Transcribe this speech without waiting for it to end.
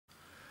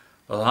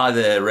Well, hi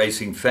there,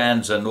 racing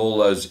fans and all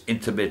those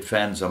intimate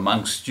fans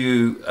amongst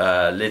you.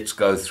 Let's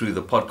go through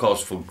the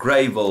podcast for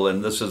Greyville,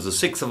 and this is the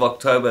 6th of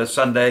October,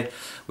 Sunday.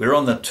 We're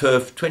on the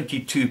turf,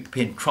 22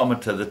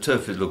 pentrometer. The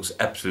turf looks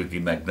absolutely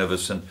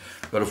magnificent.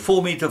 We've got a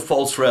 4-meter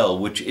false rail,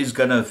 which is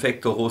going to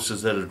affect the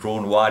horses that are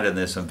drawn wide, and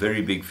there's some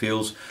very big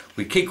fields.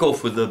 We kick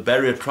off with the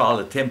barrier trial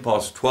at 10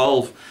 past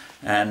 12,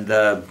 and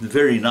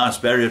very nice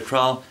barrier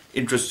trial.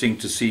 Interesting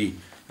to see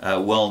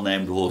a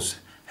well-named horse.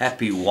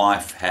 Happy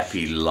wife,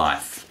 happy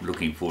life.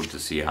 Looking forward to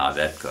see how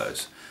that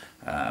goes,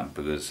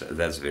 because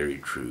that's very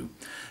true.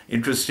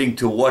 Interesting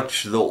to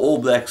watch the All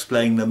Blacks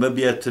playing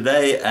Namibia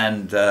today,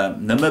 and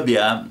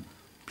Namibia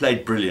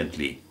played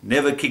brilliantly.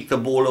 Never kicked the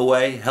ball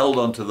away, held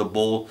onto the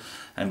ball,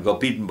 and got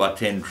beaten by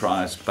 10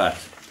 tries, but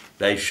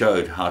they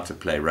showed how to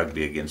play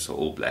rugby against the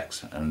All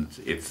Blacks. And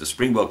if the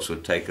Springboks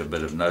would take a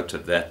bit of note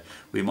of that,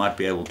 we might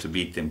be able to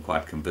beat them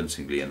quite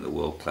convincingly in the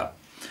World Cup.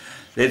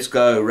 Let's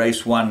go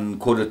race 1,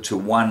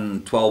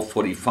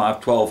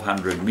 1:45,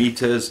 1200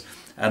 meters.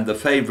 And the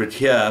favourite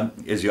here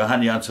is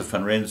Johan Janssen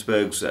van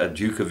Rensburg's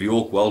Duke of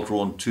York, well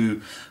drawn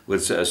 2,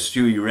 with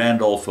Stewie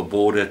Randolph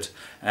aboard it.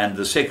 And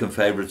the second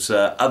favourite's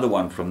other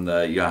one from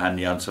the Johan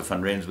Janssen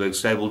van Rensburg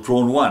stable,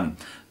 drawn 1,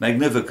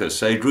 Magnificus.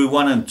 So he drew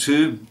 1 and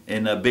 2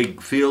 in a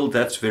big field.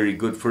 That's very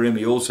good for him.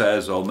 He also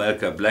has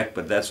Olmeca Black,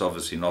 but that's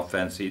obviously not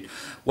fancied.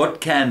 What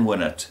can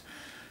win it?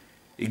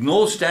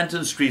 Ignore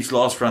Stanton Street's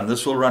last run.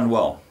 This will run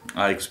well.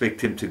 I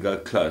expect him to go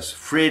close.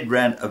 Fred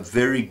ran a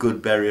very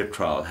good barrier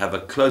trial. Have a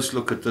close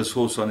look at this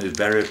horse on his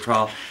barrier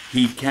trial.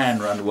 He can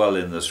run well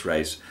in this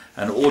race.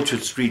 And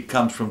Orchard Street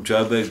comes from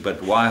Joburg,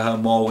 but Waiho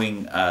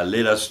Marwing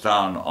let us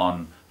down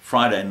on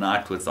Friday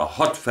night with a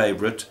hot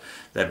favourite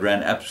that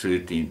ran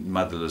absolutely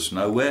motherless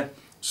nowhere.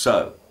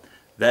 So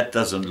that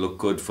doesn't look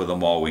good for the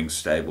Marwing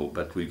stable,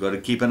 but we've got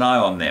to keep an eye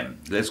on them.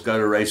 Let's go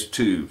to race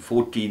 2,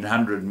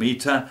 1400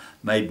 meter,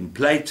 maiden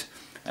plate.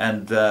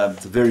 And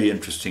it's a very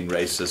interesting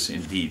race this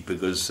indeed,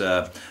 because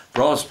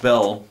Brass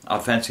Bell I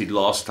fancied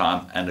last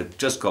time and it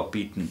just got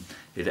beaten.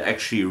 It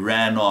actually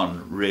ran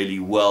on really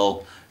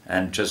well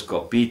and just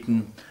got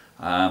beaten.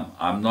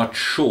 I'm not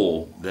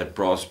sure that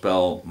Brass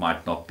Bell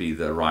might not be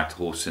the right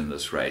horse in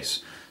this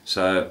race.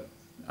 So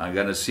I'm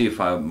going to see if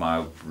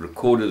my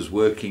recorder's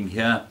working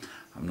here.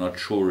 I'm not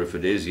sure if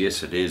it is.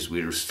 Yes, it is.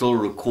 We're still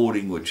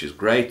recording, which is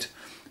great.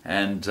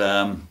 And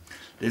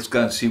let's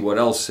go and see what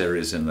else there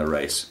is in the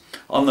race.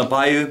 On the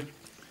Bayou,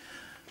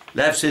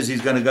 Lav says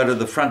he's going to go to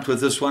the front with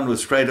this one,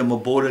 with Stratham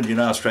aboard, and you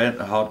know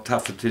how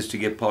tough it is to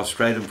get past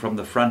Stratham from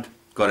the front.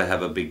 Got to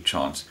have a big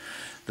chance.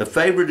 The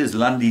favourite is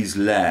Lundy's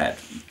Lad.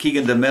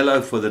 Keegan de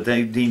Mello for the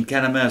Dean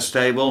Canamere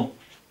stable.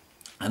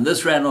 And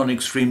this ran on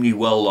extremely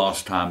well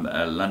last time,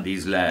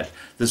 Lundy's Lad.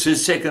 This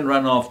is second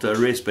run after a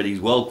rest, but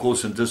he's well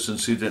course and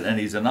distance suited,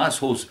 and he's a nice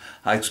horse.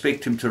 I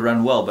expect him to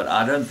run well, but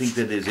I don't think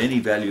that there's any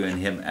value in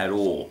him at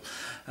all.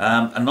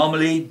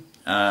 Anomaly.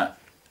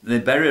 The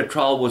barrier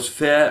trial was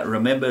fair.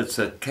 Remember, it's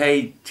a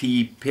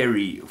KT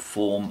Perry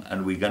form,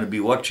 and we're going to be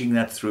watching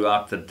that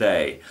throughout the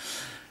day.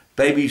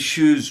 Baby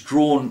Shoes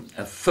drawn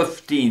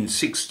 15,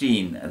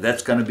 16.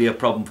 That's going to be a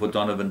problem for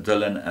Donovan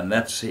Dillon, and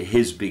that's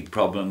his big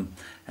problem.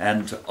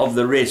 And of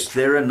the rest,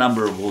 there are a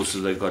number of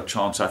horses that got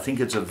chance. I think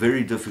it's a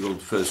very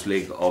difficult first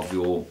leg of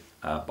your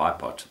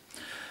bipod.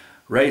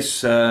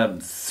 Race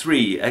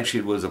 3,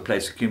 actually it was a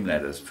place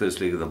accumulator. First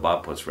leg of the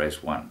bipod's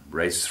race 1.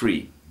 Race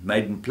 3,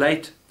 maiden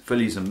plate.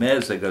 Fillies and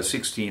mares, they go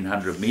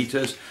 1600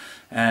 meters,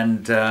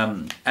 and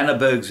Anna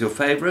Berg's your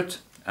favourite,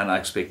 and I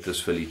expect this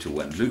filly to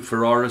win. Luke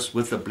Ferraris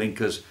with the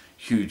blinkers,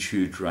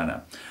 huge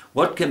runner.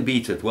 What can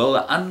beat it? Well,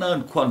 the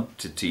unknown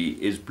quantity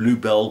is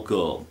Bluebell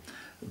Girl.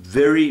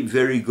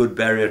 Very good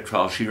barrier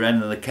trial. She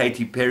ran in the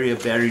Katy Perry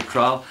barrier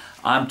trial.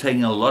 I'm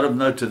taking a lot of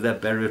note of that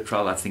barrier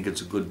trial. I think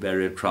it's a good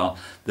barrier trial.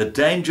 The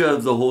danger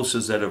of the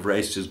horses that have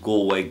raced is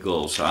Galway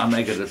Girl, so I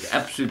make it an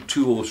absolute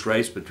 2-horse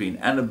race between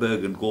Anna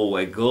Berg and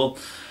Galway Girl.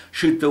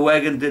 Shoot the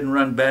Wagon didn't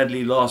run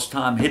badly last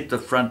time, hit the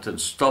front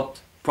and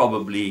stopped,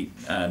 probably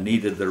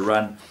needed the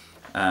run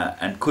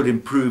and could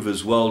improve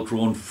as well.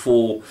 Drawn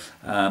 4,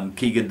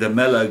 Keegan de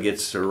Mello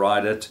gets to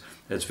ride it.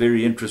 It's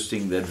very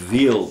interesting that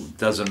Veal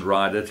doesn't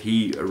ride it.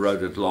 He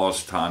rode it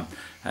last time,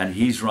 and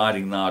he's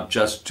riding now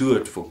Just Do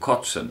It for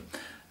Kotson.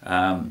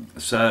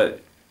 So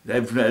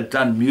they've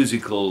done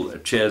musical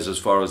chairs as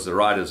far as the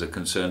riders are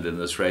concerned in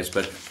this race,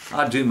 but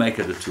I do make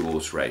it a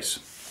 2-horse race.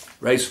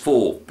 Race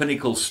 4,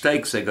 Pinnacle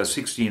Stakes, they go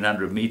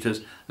 1600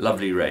 meters,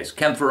 lovely race.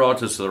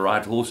 Camphorata is the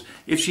right horse.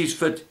 If she's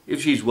fit,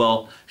 if she's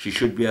well, she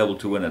should be able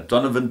to win it.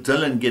 Donovan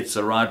Dillon gets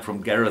the ride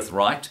from Gareth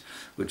Wright,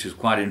 which is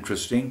quite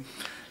interesting.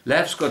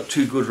 Lav's got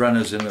 2 good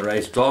runners in the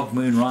race, Dark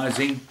Moon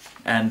Rising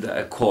and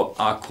Arcois.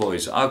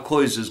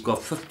 Arcois has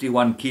got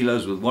 51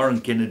 kilos with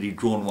Warren Kennedy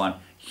drawn 1,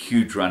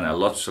 huge runner,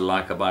 lots to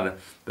like about it,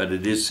 but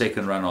it is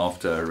second run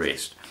after a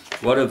rest.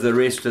 What of the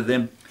rest of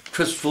them?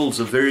 Tristful's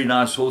a very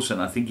nice horse,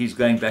 and I think he's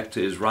going back to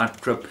his right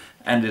trip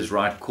and his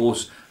right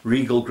course.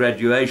 Regal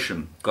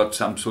Graduation got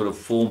some sort of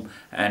form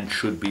and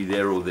should be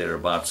there or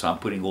thereabouts. So I'm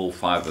putting all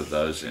 5 of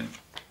those in.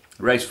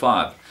 Race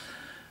 5.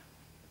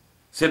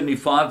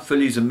 75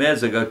 fillies and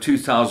mares. They go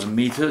 2,000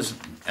 meters,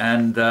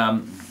 and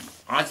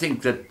I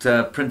think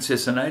that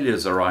Princess Analia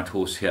is the right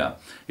horse here.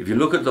 If you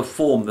look at the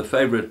form, the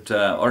favorite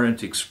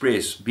Orient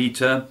Express beat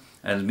her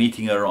and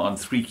meeting her on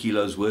 3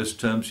 kilos worse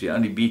terms. She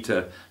only beat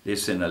her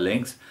less than a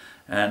length.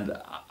 And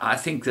I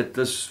think that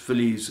this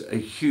filly's a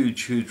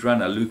huge, huge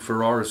runner. Luke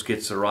Ferraris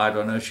gets a ride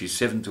on her. She's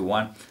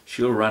 7-1.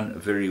 She'll run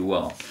very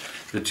well.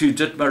 The 2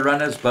 Ditma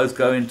runners both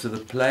go into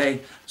the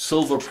play.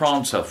 Silver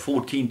Prancer,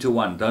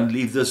 14-1. Don't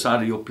leave this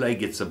out of your play.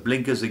 Gets the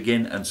blinkers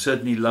again and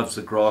certainly loves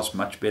the grass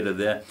much better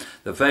there.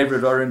 The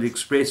favorite Orient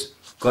Express,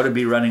 got to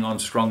be running on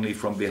strongly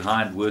from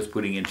behind. Worth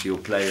putting into your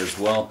play as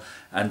well.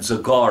 And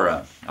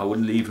Zagara, I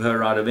wouldn't leave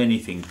her out of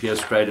anything.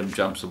 Pierce Stradham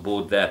jumps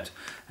aboard that.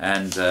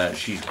 And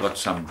she's got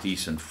some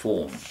decent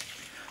form.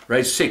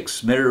 Race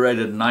 6, mirror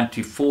rated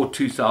 94,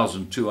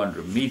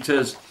 2,200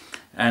 meters.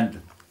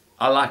 And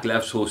I like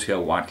Laf's horse here,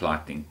 White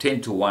Lightning,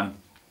 10-1.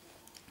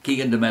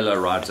 Keegan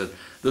DeMello rides it.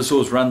 This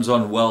horse runs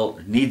on well,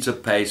 needs a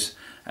pace.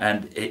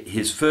 And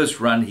his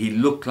first run, he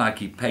looked like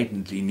he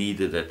patently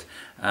needed it.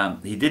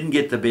 He didn't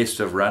get the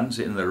best of runs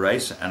in the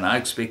race, and I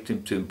expect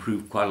him to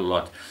improve quite a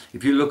lot.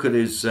 If you look at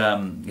his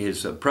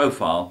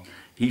profile,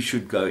 he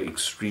should go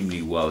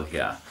extremely well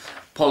here.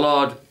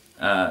 Pollard,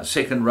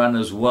 second run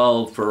as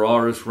well.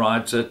 Ferraris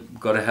rides it.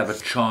 Got to have a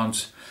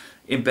chance.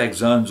 Impact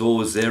Zone's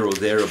always there or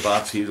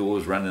thereabouts. He's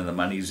always running the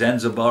money.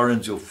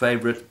 Zanzibaran's your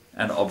favorite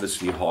and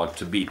obviously hard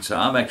to beat. So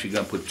I'm actually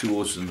going to put 2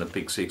 horses in the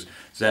pick 6,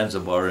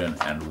 Zanzibaran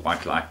and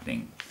White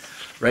Lightning.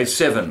 Race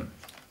 7,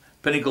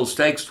 Pinnacle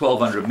Stakes,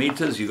 1,200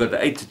 meters. You've got the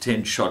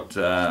 8-10 shot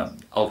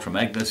Ultra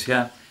Magnus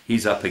here.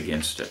 He's up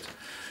against it.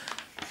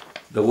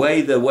 The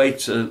way the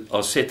weights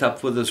are set up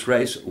for this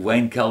race,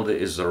 Wayne Calder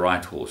is the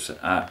right horse.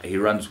 He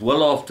runs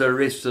well after a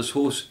rest, this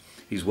horse.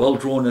 He's well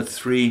drawn at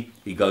 3.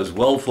 He goes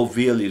well for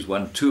Veal. He's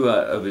won 2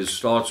 of his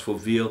starts for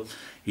Veal.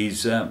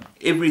 He's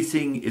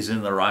everything is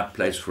in the right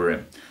place for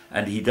him,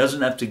 and he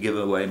doesn't have to give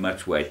away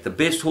much weight. The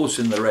best horse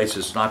in the race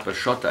is Sniper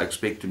Shot. I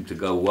expect him to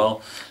go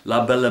well.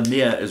 La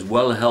Bellamere is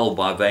well held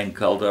by Wayne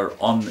Calder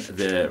on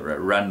the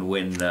run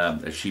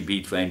when she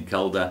beat Wayne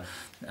Calder,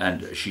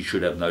 and she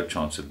should have no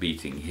chance of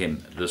beating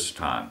him this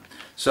time.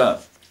 So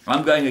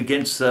I'm going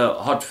against the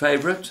hot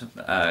favourite.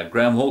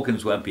 Graham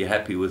Hawkins won't be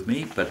happy with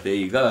me, but there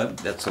you go.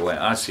 That's the way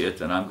I see it,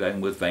 and I'm going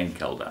with Wayne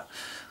Calder.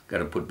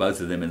 Going to put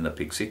both of them in the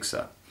pick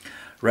 6er.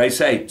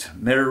 Race 8,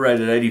 mirror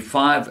rated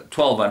 85,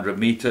 1,200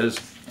 meters,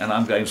 and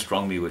I'm going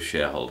strongly with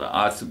Shareholder.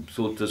 I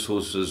thought this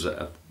horse was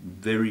a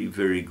very,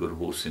 very good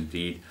horse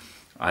indeed.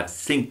 I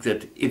think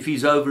that if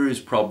he's over his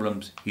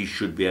problems, he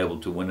should be able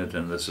to win it,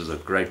 and this is a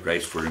great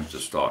race for him to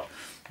start.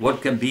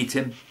 What can beat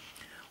him?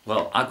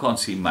 Well, I can't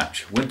see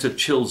much. Winter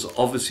Chill's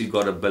obviously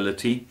got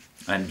ability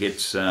and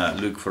gets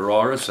Luke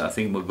Ferraris. I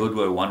think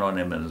Magudwa won on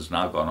him and has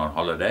now gone on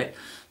holiday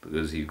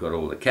because he's got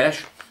all the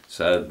cash.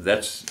 So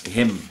that's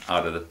him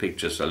out of the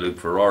picture. So Luke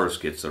Ferraris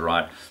gets the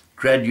right.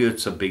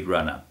 Graduate's a big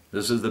runner.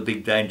 This is the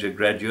big danger,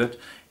 Graduate.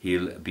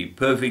 He'll be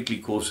perfectly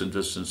course and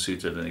distance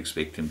suited and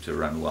expect him to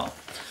run well.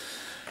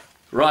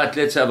 Right,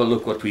 let's have a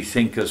look what we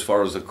think as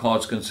far as the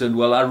card's concerned.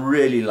 Well, I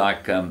really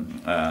like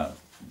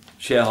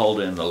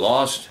Shareholder in the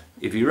last.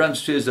 If he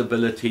runs to his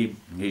ability,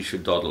 he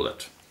should dawdle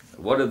it.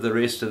 What are the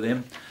rest of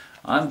them?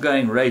 I'm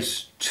going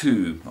race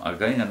 2. I'm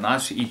going a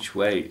nice each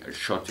way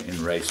shot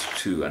in race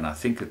 2, and I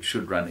think it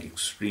should run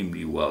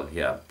extremely well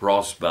here.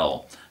 Brass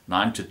Bell,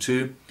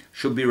 9-2,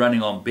 should be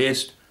running on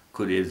best,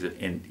 could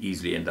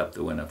easily end up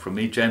the winner. From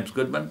me, James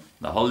Goodman,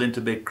 the whole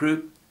Interbet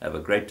crew, have a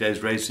great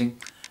day's racing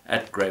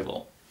at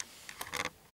Greyville.